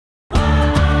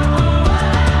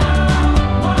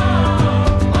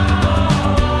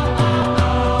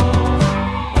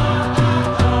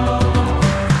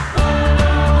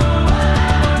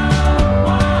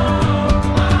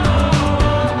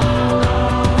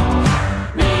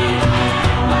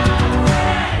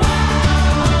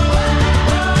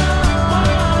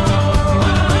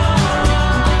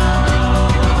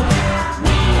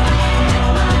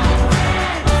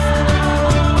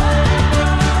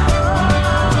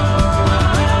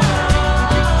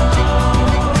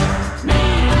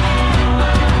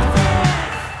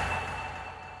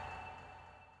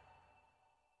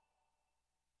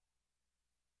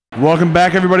Welcome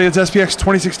back, everybody. It's SPX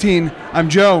 2016. I'm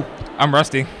Joe. I'm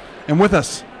Rusty. And with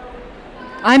us.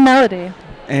 I'm Melody.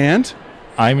 And?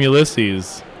 I'm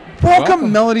Ulises.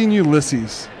 Welcome, Melody and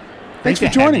Ulises. Thanks for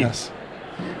joining us.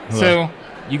 So,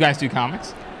 you guys do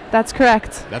comics? That's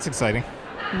correct. That's exciting.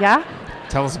 Yeah?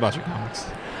 Tell us about your comics.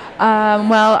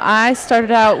 Well, I started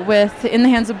out with In the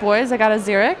Hands of Boys. I got a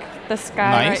Xeric, this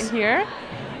guy right here.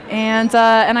 And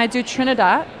I do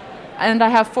Trinidad. And I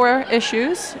have 4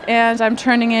 issues. And I'm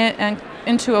turning it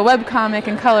into a webcomic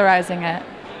and colorizing it.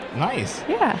 Nice.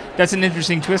 Yeah. That's an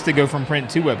interesting twist to go from print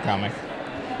to webcomic.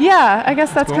 Yeah, I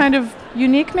guess that's cool. kind of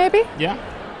unique, maybe? Yeah.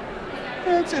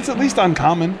 It's at least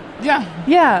uncommon. Yeah.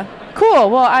 Yeah.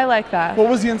 Cool. Well, I like that. What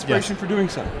was the inspiration for doing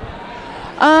so?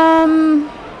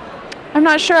 I'm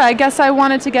not sure. I guess I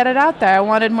wanted to get it out there. I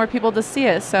wanted more people to see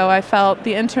it, so I felt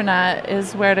the internet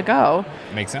is where to go.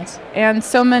 Makes sense. And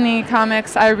so many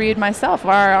comics I read myself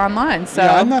are online. So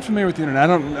yeah, I'm not familiar with the internet.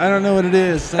 I don't know what it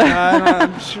is.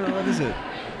 I'm sure what is it.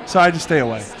 So I just stay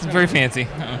away. It's very fancy.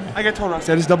 I get told I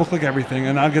just double click everything,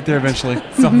 and I'll get there eventually.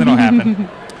 Something will happen.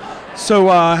 So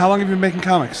how long have you been making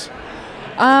comics?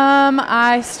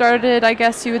 I started, I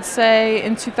guess you would say,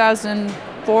 in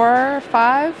 2004 or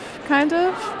 5. Kind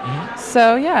of. Mm-hmm.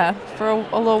 So yeah, for a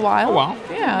little while. Oh wow.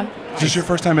 Yeah. Is this your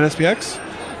first time at SPX?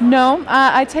 No,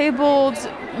 I tabled,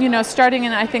 starting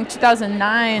in I think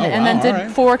 2009, and then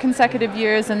did 4 consecutive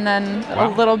years, and then a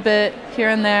little bit here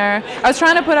and there. I was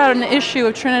trying to put out an issue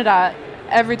of Trinidad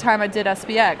every time I did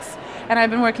SPX, and I've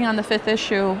been working on the 5th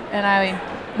issue, and I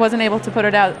wasn't able to put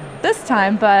it out this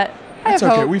time, but I have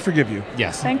okay. hope. We forgive you.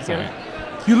 Yes. Thank you. Right.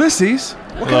 Ulises,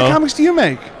 what kind of comics do you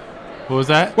make? What was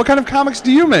that? What kind of comics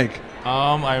do you make?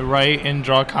 I write and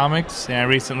draw comics, and I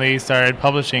recently started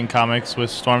publishing comics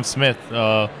with Storm Smith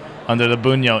under the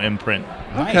Bunyo imprint.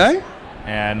 Nice. Okay.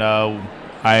 And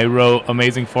I wrote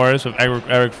Amazing Forest with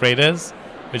Eric Freitas,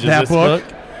 which is That this book?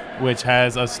 which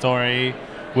has a story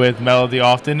with Melody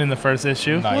Often in the first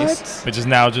issue. Nice. Which is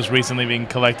now just recently being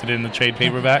collected in the trade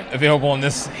paperback. Available in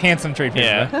this handsome trade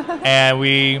paperback. Yeah. And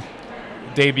we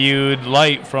debuted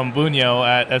Light from Bunyo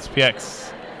at SPX.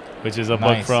 Which is a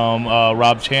book from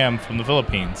Rob Cham from the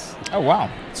Philippines. Oh,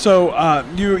 wow. So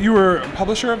you were a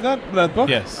publisher of that book?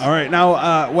 Yes. All right.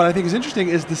 Now, what I think is interesting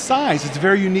is the size. It's a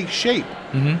very unique shape.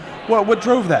 Mm-hmm. What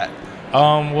drove that?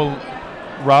 Well,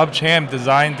 Rob Cham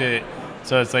designed it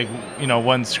so it's like,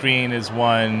 one screen is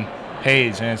one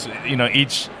page. And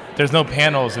it's, there's no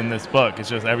panels in this book. It's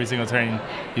just every single turn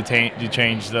you turn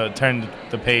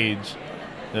the page,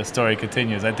 the story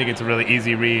continues. I think it's a really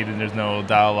easy read, and there's no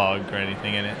dialogue or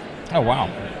anything in it. Oh, wow.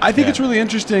 I think it's really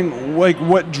interesting, like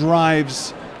what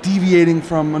drives deviating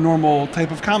from a normal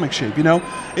type of comic shape.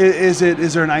 Is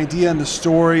there an idea in the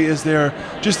story? Is there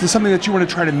just something that you want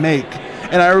to try to make?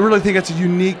 And I really think it's a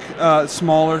unique,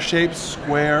 smaller shape,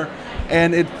 square,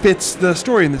 and it fits the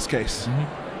story in this case.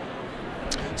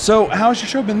 Mm-hmm. So, how's your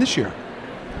show been this year?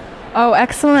 Oh,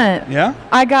 excellent. Yeah?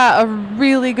 I got a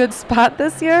really good spot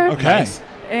this year. Okay. Nice.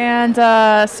 And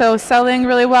so selling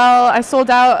really well. I sold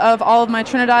out of all of my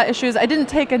Trinidad issues. I didn't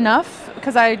take enough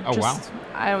because I was You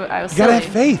silly. gotta have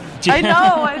faith. I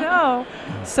know.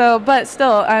 So, but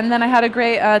still, and then I had a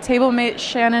great table mate,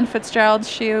 Shannon Fitzgerald.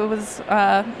 She was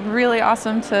really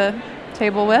awesome to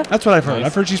table with. That's what I've heard. Nice.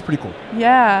 I've heard she's pretty cool.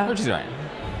 Yeah. Which is right.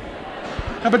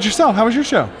 How about yourself? How was your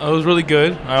show? It was really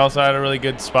good. I also had a really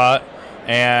good spot.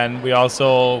 And we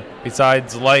also,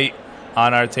 besides Light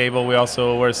on our table, we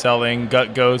also were selling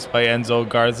Gut Ghost by Enzo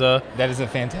Garza. That is a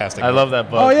fantastic I book. love that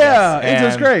book. Oh, yeah.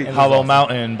 Yes. Enzo's great. And Hollow awesome.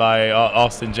 Mountain by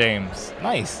Austin James.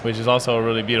 Nice. Which is also a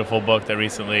really beautiful book that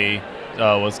recently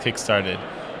was kickstarted.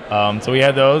 So we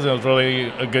had those, and it was really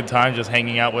a good time just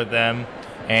hanging out with them.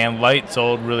 And Light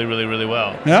sold really, really, really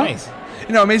well. Yeah? Nice.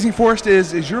 Amazing Forest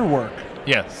is your work.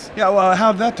 Yes. Yeah, well,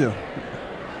 how'd that do?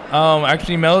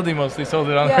 Actually, Melody mostly sold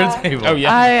it on her table. Oh,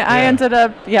 yeah. I ended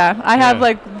up, I have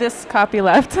like this copy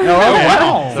left. Oh,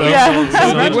 wow. So Yeah.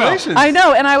 Congratulations. I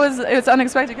know, and it's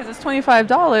unexpected because it's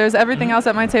 $25. Everything else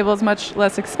at my table is much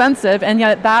less expensive, and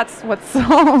yet that's what's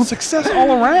sold. Success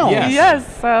all around. Yes.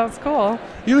 Yes, so it's cool.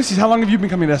 Ulises, how long have you been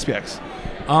coming to SPX?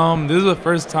 This is the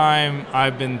first time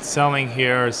I've been selling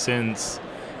here since,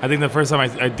 I think the first time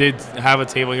I did have a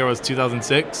table here was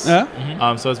 2006.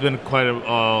 Yeah. So it's been quite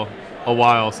a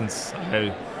while since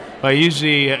I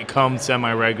usually come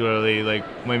semi-regularly, like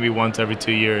maybe once every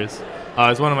 2 years.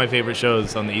 It's one of my favorite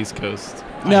shows on the East Coast.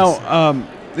 Now,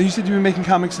 you said you've been making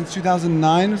comics since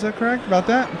 2009. Is that correct? About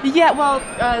that? Yeah, well,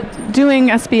 doing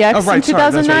SPX Oh, right, in 2009.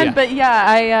 sorry, that's right, yeah. But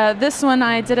yeah, this one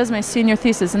I did as my senior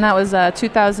thesis, and that was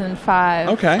 2005.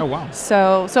 Okay. Oh wow.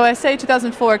 So I say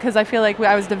 2004 because I feel like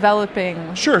I was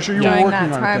developing Sure, you were during working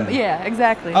that on time. it then. Yeah,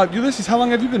 exactly. Ulises, how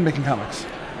long have you been making comics?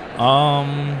 I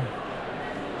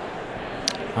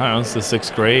don't know, it's the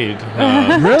 6th grade.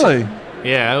 Really?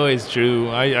 Yeah, I always drew.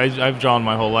 I've drawn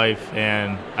my whole life,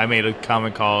 and I made a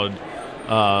comic called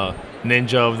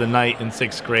Ninja of the Night in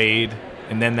 6th grade,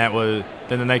 and then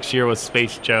the next year was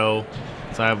Space Joe.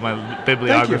 So I have my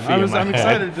bibliography. Thank you. I'm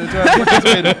excited to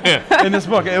participate in this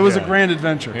book. It was a grand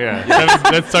adventure. Yeah,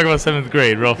 let's talk about 7th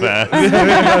grade real fast.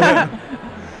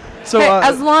 So hey,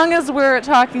 as long as we're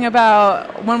talking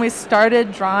about when we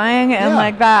started drawing and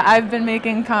like that, I've been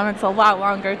making comics a lot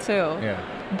longer too. Yeah.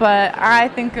 But I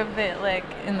think of it like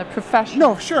in the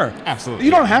professional. No, sure. Absolutely.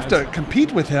 You don't have to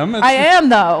compete with him. I am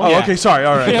though. Oh, Yeah. okay. Sorry.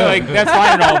 All right. Yeah, like that's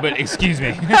fine and all, but excuse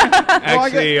me.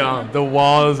 Actually, the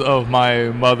walls of my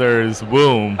mother's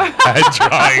womb had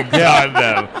drawings on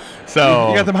them. So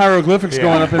You got them hieroglyphics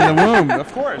going up in the womb.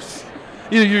 Of course.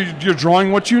 You're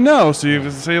drawing what you know. So you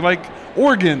say like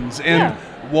organs and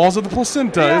walls of the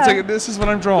placenta. Yeah. It's like, this is what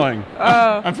I'm drawing.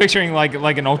 I'm picturing like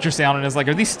an ultrasound, and it's like,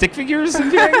 are these stick figures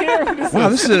in here? Wow,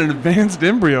 this is an advanced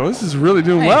embryo. This is really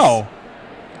doing Nice. well.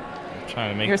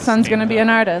 trying to make Your this son's stand going to be up. an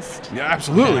artist. Yeah,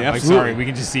 absolutely, Like, absolutely. sorry, we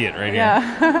can just see it right here.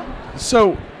 Yeah.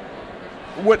 So,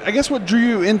 what drew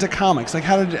you into comics? Like,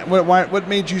 what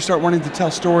made you start wanting to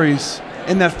tell stories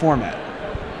in that format?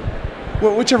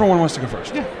 Whichever one wants to go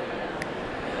first. Yeah.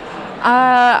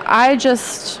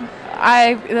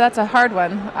 That's a hard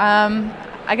one.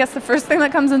 I guess the first thing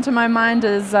that comes into my mind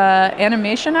is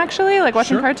animation, actually, like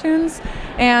watching cartoons.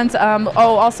 And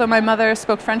also my mother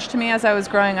spoke French to me as I was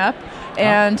growing up.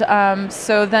 And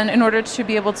so then in order to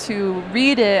be able to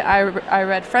read it, I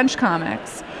read French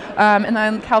comics. And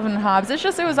then Calvin and Hobbes. It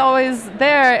was always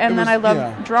there. And then I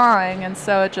loved drawing. And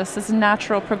so it just is a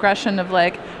natural progression of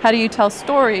like, how do you tell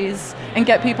stories and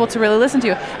get people to really listen to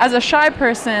you? As a shy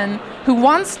person who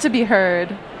wants to be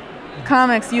heard,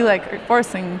 comics, you like are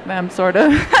forcing them, sort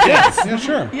of. Yes. Yeah,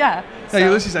 sure. Yeah. Now,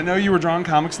 Ulises, I know you were drawing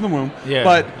comics in the womb, Yeah.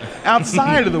 but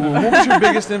outside of the womb, what was your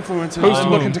biggest influence in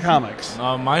looking into comics?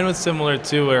 Mine was similar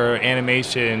too, where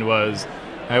animation was.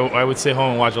 I would sit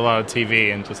home and watch a lot of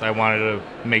TV, and I wanted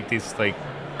to make these like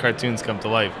cartoons come to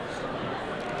life.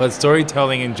 But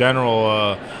storytelling in general,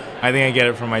 I think I get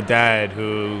it from my dad,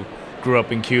 who grew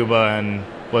up in Cuba and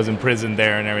was in prison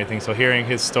there and everything. So hearing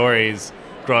his stories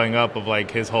growing up of like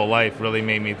his whole life really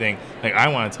made me think like I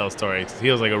want to tell stories.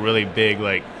 He was like a really big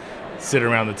like sit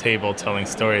around the table telling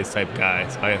stories type guy.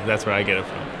 So that's where I get it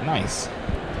from. Nice.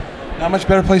 Not much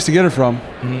better place to get it from.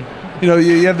 Mm-hmm. You know,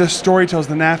 you have the storytellers,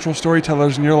 the natural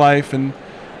storytellers in your life, and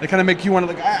they kind of make you want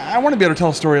to like, I want to be able to tell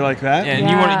a story like that. And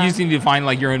you just need to find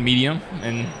like your own medium,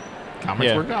 and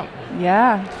comics work out.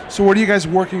 Yeah. So what are you guys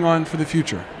working on for the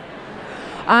future?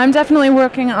 I'm definitely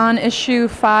working on issue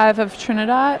 5 of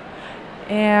Trinidad.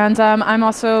 And I'm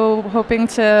also hoping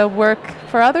to work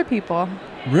for other people.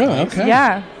 Really? Okay.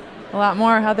 Yeah. A lot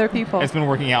more other people. It's been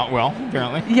working out well,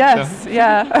 apparently. Yes, So.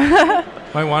 yeah.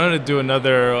 I wanted to do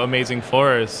another Amazing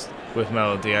Forest with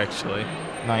Melody, actually.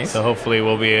 Nice. So hopefully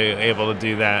we'll be able to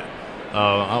do that.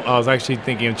 I was actually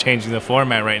thinking of changing the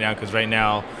format right now, because right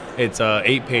now it's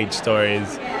 8-page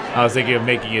stories. I was thinking of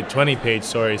making it 20-page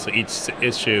stories, so each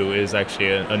issue is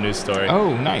actually a new story.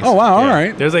 Oh, nice. Oh, wow. All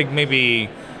right. There's like maybe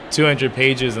 200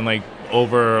 pages and like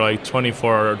over like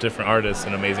 24 different artists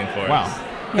in Amazing Forest. Wow.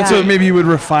 And so maybe you would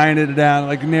refine it down,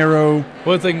 like narrow.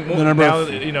 Well, it's like the number now, of-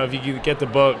 if you get the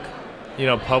book,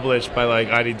 published by like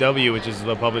IDW, which is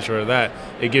the publisher of that,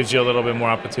 it gives you a little bit more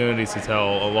opportunities to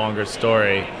tell a longer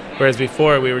story. Whereas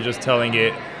before we were just telling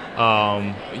it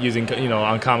using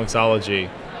on Comixology.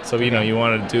 So you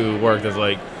want to do work that's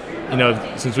like,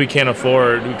 since we couldn't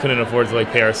afford to like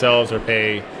pay ourselves or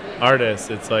pay artists.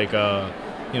 It's like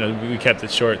we kept it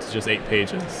short to just 8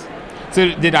 pages. So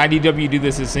did IDW do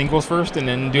this as singles first and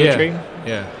then do a trade?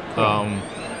 Yeah.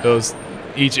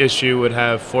 Each issue would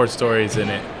have 4 stories in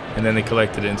it, and then they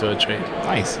collected it into a trade.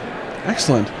 Nice.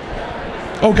 Excellent.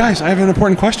 Oh, guys, I have an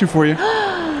important question for you. Do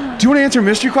you want to answer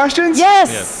mystery questions?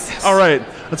 Yes. All right.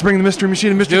 Let's bring the mystery machine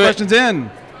and mystery questions in.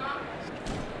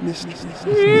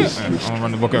 I'll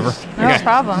run the book over. No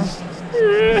problem.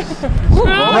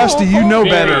 Rusty, you know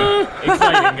better.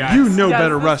 Exciting, guys. You know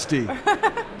better, Rusty.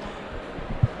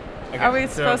 Okay, Are we so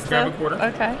supposed grab to? a quarter.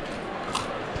 Okay.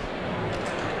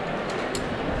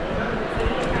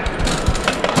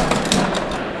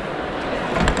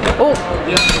 Oh.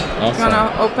 Awesome. You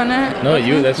want to open it? No,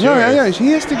 you. That's No, yours. yeah,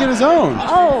 he has to get his own.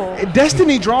 Oh.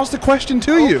 Destiny draws the question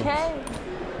to you. Okay.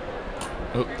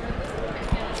 Oh.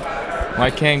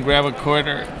 Why can't grab a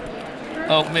quarter?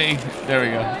 Help me. There we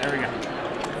go. There we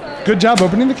go. Good job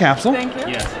opening the capsule. Thank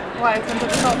you. Yes. Why? It's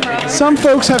difficult for others? Some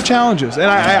folks have challenges, and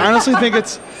I honestly think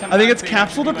it's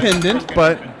capsule dependent,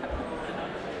 but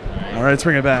all right, let's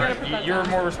bring it back. You're a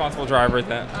more responsible driver at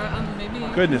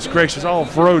that. Goodness gracious, all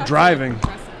off-road driving.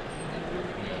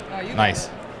 Nice.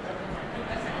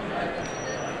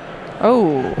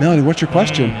 Oh. Melody, what's your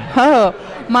question? Oh,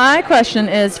 my question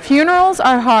is, funerals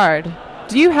are hard.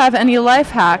 Do you have any life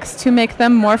hacks to make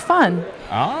them more fun?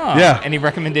 Ah. Yeah. Any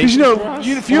recommendations?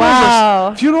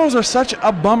 Because funerals are such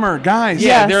a bummer, guys.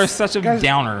 Yeah, Yes. they're such a Guys,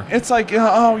 downer. It's like,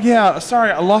 oh yeah,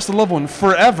 sorry, I lost a loved one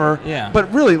forever. Yeah.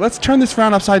 But really, let's turn this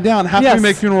frown upside down. How can Yes. we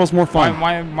make funerals more fun?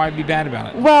 Why be bad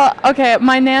about it? Well, okay,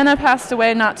 my Nana passed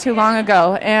away not too long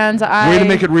ago, and Way to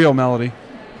make it real, Melody.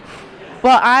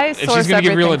 Well, I she's source gonna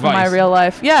give everything real from my advice. real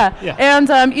life. Yeah.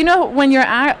 And you know, when you're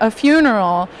at a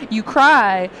funeral, you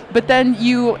cry, but then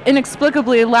you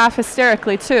inexplicably laugh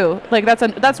hysterically too. Like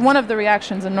that's one of the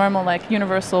reactions, a normal, like,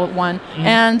 universal one. Mm-hmm.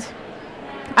 And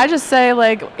I just say,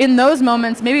 like, in those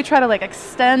moments, maybe try to, like,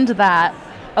 extend that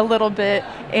a little bit,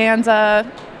 and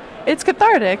it's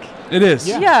cathartic. It is.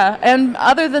 Yeah. And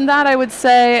other than that, I would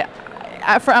say,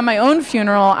 at my own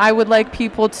funeral, I would like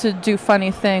people to do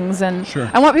funny things, and Sure.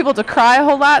 I want people to cry a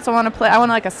whole lot. So I want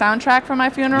like a soundtrack for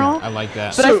my funeral. I like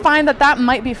that. But So- I find that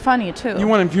might be funny too. You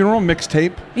want a funeral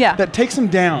mixtape? Yeah. That takes them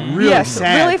down really Yes,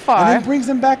 sad. really far. And then brings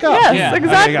them back up. Yes, Yeah.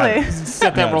 exactly. Okay, got it.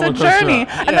 Set that It's roller a coaster journey,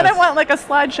 up. and then I want like a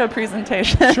slideshow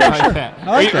presentation. I like that. I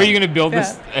like Are you that. going to build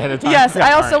this Yeah. ahead of time? Yes, Yeah.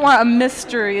 I also All right. want a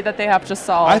mystery that they have to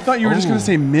solve. I thought you were just going Ooh. to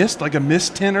say mist, like a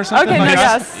mist tin or something Okay, like no,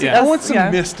 that. yes, Yeah. I yes, want some yeah.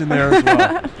 mist in there as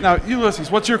well. Now,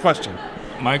 Ulysses, what's your question?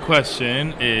 My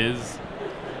question is,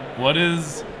 what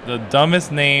is the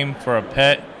dumbest name for a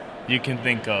pet you can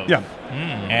think of? Yeah.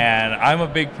 And I'm a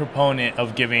big proponent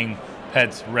of giving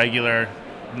pets regular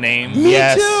names. Me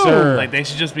Yes, too. sir. Like, they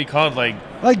should just be called, like,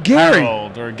 Like Gary.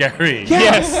 Harold or Gary.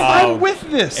 Yes, I'm Um, with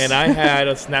this. And I had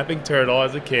a snapping turtle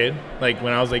as a kid, like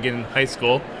when I was like in high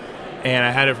school, and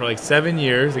I had it for like 7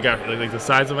 years. It got like the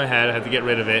size of my head. I had to get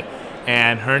rid of it,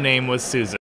 and her name was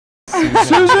Susan. Susan?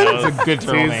 It's a good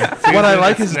turtle name. What I Susan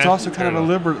like the is it's snapping also kind of a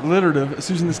turtle. alliterative.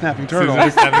 Susan the Snapping Turtle. Susan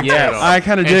the snapping Yes. turtle. I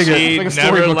kind of dig and it. she Like a never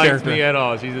storybook liked character. me at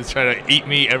all. She just tried to eat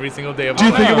me every single day of Do my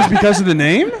you think it was life. because of the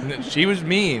name? She was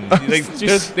mean. Like,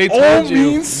 just, they Oh, told you.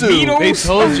 mean Sue. They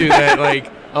told you that,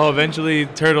 like, oh, eventually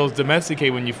turtles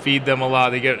domesticate when you feed them a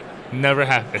lot. They get never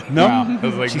happened. No. Wow. I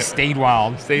was like, She stayed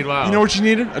wild. stayed wild. You know what you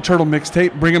needed? A turtle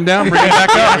mixtape. Bring them down, bring them back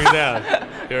up. Bring it down.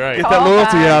 You're right. Get that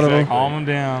loyalty out of them. Calm them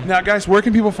down. Now, guys, where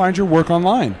can people find your work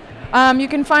online? You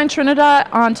can find Trinidad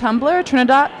on Tumblr,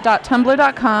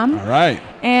 trinidad.tumblr.com. All right.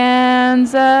 And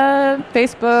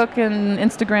Facebook and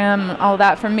Instagram, all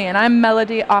that from me. And I'm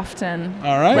Melody Often.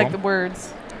 All right. Like the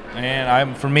words. And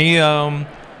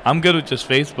I'm good with just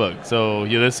Facebook. So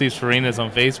Ulises Fariñas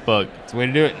on Facebook. That's the way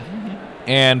to do it.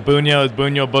 And Bunyo is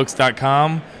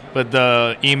bunyobooks.com. But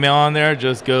the email on there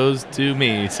just goes to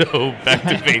me. So back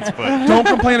to Facebook. Don't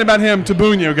complain about him to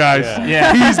Bunyo, guys.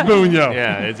 Yeah. He's Bunyo.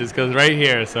 Yeah, it just goes right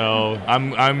here. So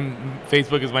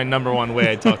Facebook is my #1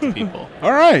 way I talk to people.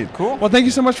 All right. Cool. Well, thank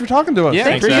you so much for talking to us. Yeah,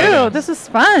 Thank Thanks for having you. us. This is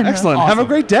fun. Excellent. Awesome. Have a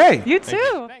great day. You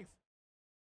too.